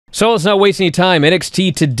So let's not waste any time.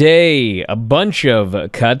 NXT today, a bunch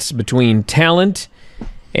of cuts between talent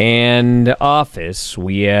and office.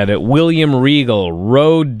 We had William Regal,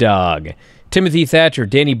 Road Dogg, Timothy Thatcher,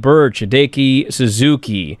 Danny Burch, Hideki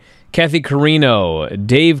Suzuki, Kathy Carino,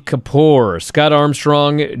 Dave Kapoor, Scott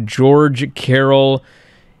Armstrong, George Carroll,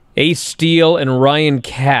 Ace Steele, and Ryan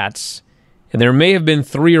Katz. And there may have been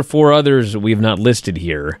 3 or 4 others we have not listed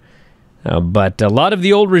here. But a lot of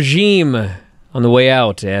the old regime on the way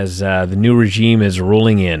out as the new regime is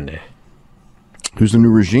rolling in. Who's the new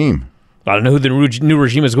regime? I don't know who the new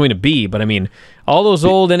regime is going to be, but I mean, all those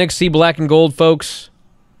old NXT black and gold folks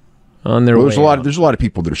on their way out. There's a lot of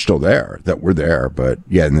people that are still there, that were there, but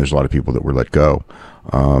yeah, and there's a lot of people that were let go.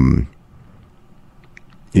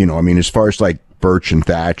 As far as like Burch and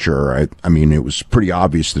Thatcher, I mean, it was pretty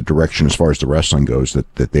obvious the direction as far as the wrestling goes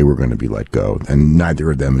that they were going to be let go, and neither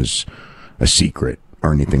of them is a secret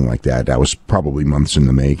or anything like that. That was probably months in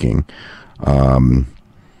the making.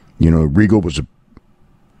 Regal was a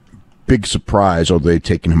big surprise, although they'd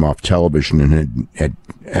taken him off television and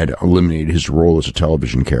had eliminated his role as a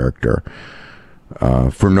television character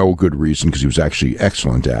for no good reason, because he was actually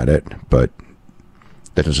excellent at it, but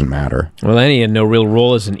that doesn't matter. Well, then he had no real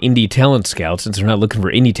role as an indie talent scout, since they're not looking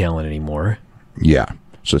for indie talent anymore. Yeah,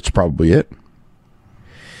 so that's probably it.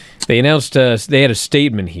 They announced they had a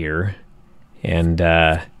statement here, and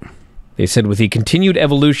they said, with the continued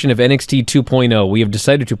evolution of NXT 2.0, we have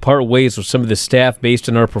decided to part ways with some of the staff based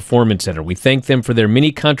in our Performance Center. We thank them for their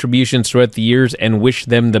many contributions throughout the years and wish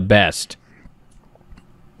them the best.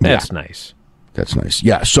 That's nice. That's nice.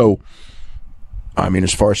 Yeah, so, I mean,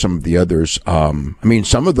 as far as some of the others,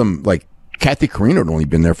 some of them, like Kathy Carino, had only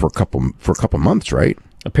been there for a couple months, right?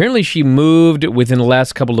 Apparently she moved within the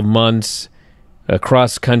last couple of months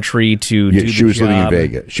across country to do the she was job. living in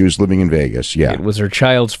Vegas. She was living in Vegas, yeah. It was her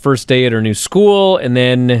child's first day at her new school, and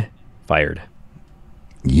then fired.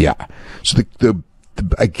 Yeah. So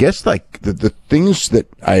I guess like the things that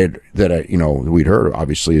we'd heard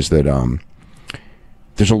obviously is that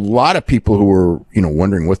there's a lot of people who were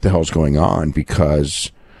wondering what the hell's going on,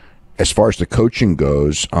 because as far as the coaching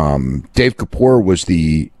goes, Dave Kapoor was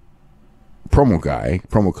the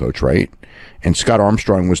promo coach, right? And Scott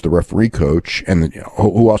Armstrong was the referee coach, and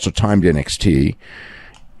who also timed NXT.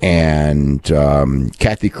 And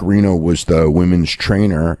Kathy Carino was the women's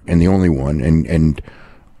trainer and the only one, and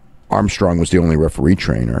Armstrong was the only referee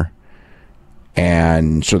trainer.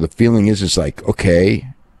 And so the feeling is like, okay,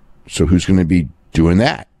 so who's going to be doing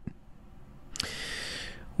that?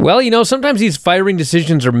 Well, sometimes these firing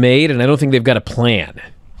decisions are made, and I don't think they've got a plan,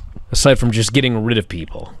 aside from just getting rid of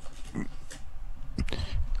people.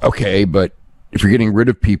 Okay, but if you're getting rid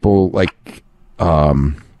of people, like,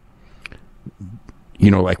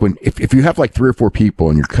 if you have like 3 or 4 people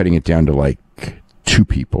and you're cutting it down to like 2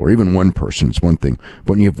 people or even 1 person, it's one thing.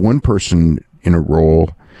 But when you have 1 person in a role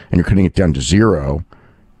and you're cutting it down to 0,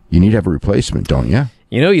 you need to have a replacement, don't you?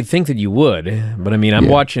 You'd think that you would, but I mean, I'm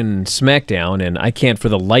watching SmackDown, and I can't for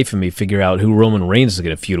the life of me figure out who Roman Reigns is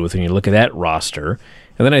going to feud with when you look at that roster.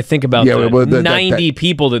 And then I think about the 90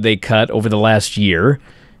 people that they cut over the last year,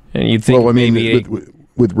 and you'd think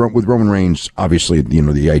with Roman Reigns, obviously,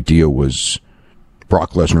 the idea was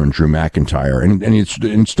Brock Lesnar and Drew McIntyre, and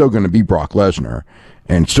it's still going to be Brock Lesnar,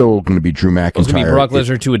 and still going to be Drew McIntyre. It's going to be Brock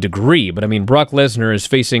Lesnar to a degree, but I mean, Brock Lesnar is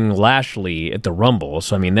facing Lashley at the Rumble,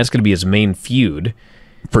 so I mean, that's going to be his main feud.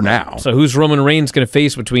 For now. So who's Roman Reigns going to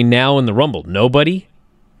face between now and the Rumble? Nobody?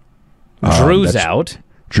 Drew's out.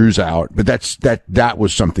 Drew's out, but that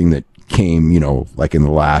was something that came, like in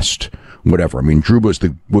the last whatever. I mean, Drew was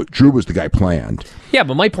the guy planned. Yeah,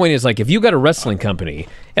 but my point is, like, if you got a wrestling company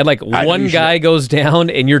and like one guy goes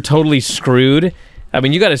down and you're totally screwed, I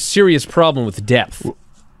mean, you got a serious problem with depth.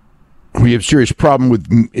 We have a serious problem with,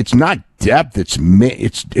 it's not depth, it's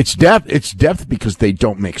depth. It's depth because they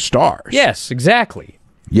don't make stars. Yes, exactly.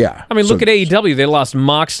 Yeah. I mean, look at AEW. They lost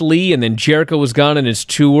Moxley, and then Jericho was gone in his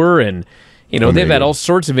tour, and they've had all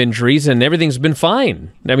sorts of injuries, and everything's been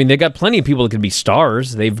fine. I mean, they got plenty of people that could be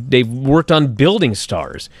stars. They've worked on building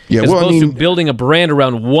stars, as opposed to building a brand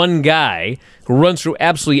around one guy who runs through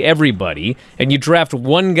absolutely everybody, and you draft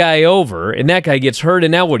one guy over, and that guy gets hurt,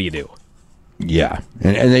 and now what do you do? Yeah,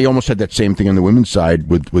 and they almost had that same thing on the women's side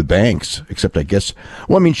with Banks, except I guess,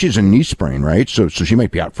 well, I mean, she's a knee sprain, right? So she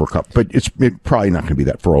might be out for a couple, but it's probably not going to be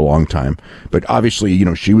that for a long time. But obviously,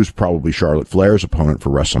 she was probably Charlotte Flair's opponent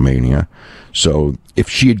for WrestleMania. So if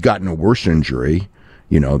she had gotten a worse injury,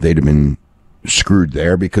 they'd have been screwed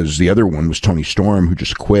there, because the other one was Toni Storm, who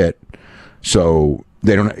just quit. So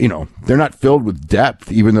they don't, they're not filled with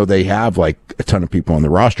depth, even though they have like a ton of people on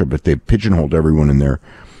the roster, but they've pigeonholed everyone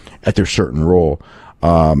at their certain role.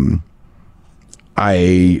 I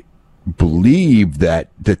believe that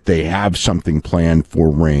they have something planned for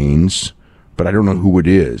Reigns, but I don't know who it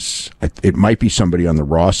is. It might be somebody on the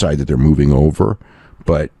Raw side that they're moving over,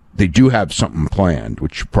 but they do have something planned,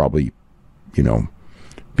 which probably,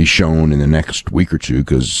 be shown in the next week or two,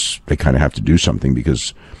 because they kind of have to do something,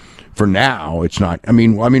 because for now it's not. I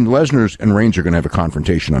mean, Lesnar and Reigns are going to have a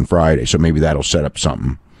confrontation on Friday, so maybe that'll set up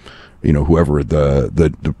something. Whoever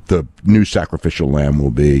the new sacrificial lamb will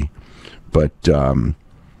be, but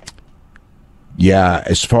yeah,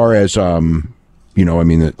 as far as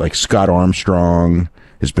like Scott Armstrong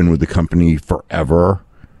has been with the company forever.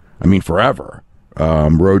 I mean, forever.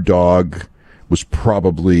 Road Dogg was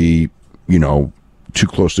probably, too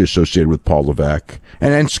closely associated with Paul Levesque,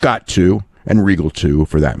 and Scott too, and Regal too,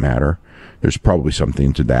 for that matter. There's probably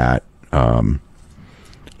something to that.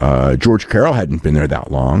 George Carroll hadn't been there that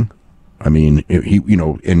long. I mean, he,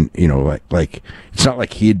 like it's not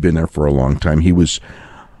like he had been there for a long time. He was.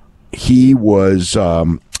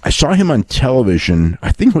 I saw him on television.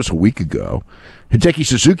 I think it was a week ago. Hideki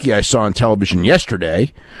Suzuki I saw on television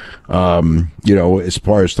yesterday. As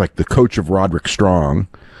far as like the coach of Roderick Strong.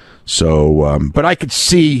 So, but I could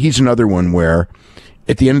see he's another one where,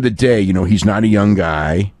 at the end of the day, he's not a young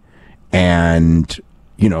guy, and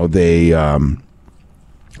they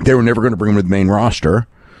were never going to bring him to the main roster.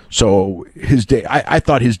 So his day, I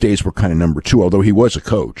thought his days were kind of number two, although he was a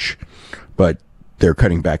coach, but they're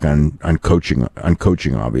cutting back on coaching,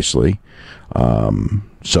 obviously.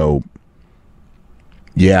 So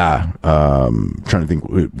yeah, trying to think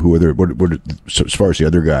who other, what so as far as the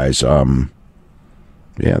other guys,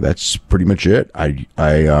 yeah, that's pretty much it. I'm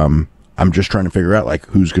just trying to figure out like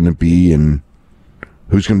who's going to be in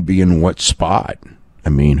what spot. I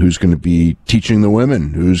mean, who's going to be teaching the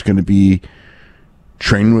women? Who's going to be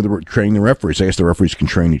training the referees? I guess the referees can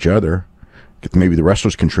train each other. Maybe the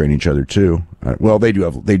wrestlers can train each other too. Well, they do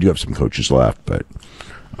have some coaches left, but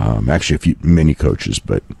actually many coaches.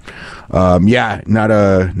 But yeah, not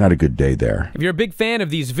a good day there. If you're a big fan of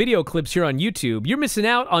these video clips here on YouTube, you're missing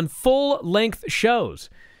out on full-length shows.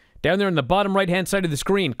 Down there on the bottom right-hand side of the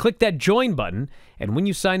screen, click that join button, and when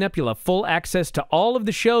you sign up, you'll have full access to all of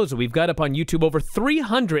the shows that we've got up on YouTube, over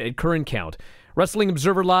 300 at current count. Wrestling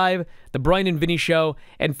Observer Live, The Bryan and Vinny Show,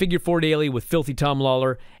 and Figure 4 Daily with Filthy Tom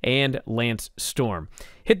Lawler and Lance Storm.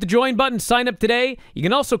 Hit the join button, sign up today. You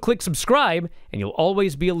can also click subscribe, and you'll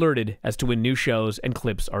always be alerted as to when new shows and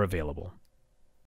clips are available.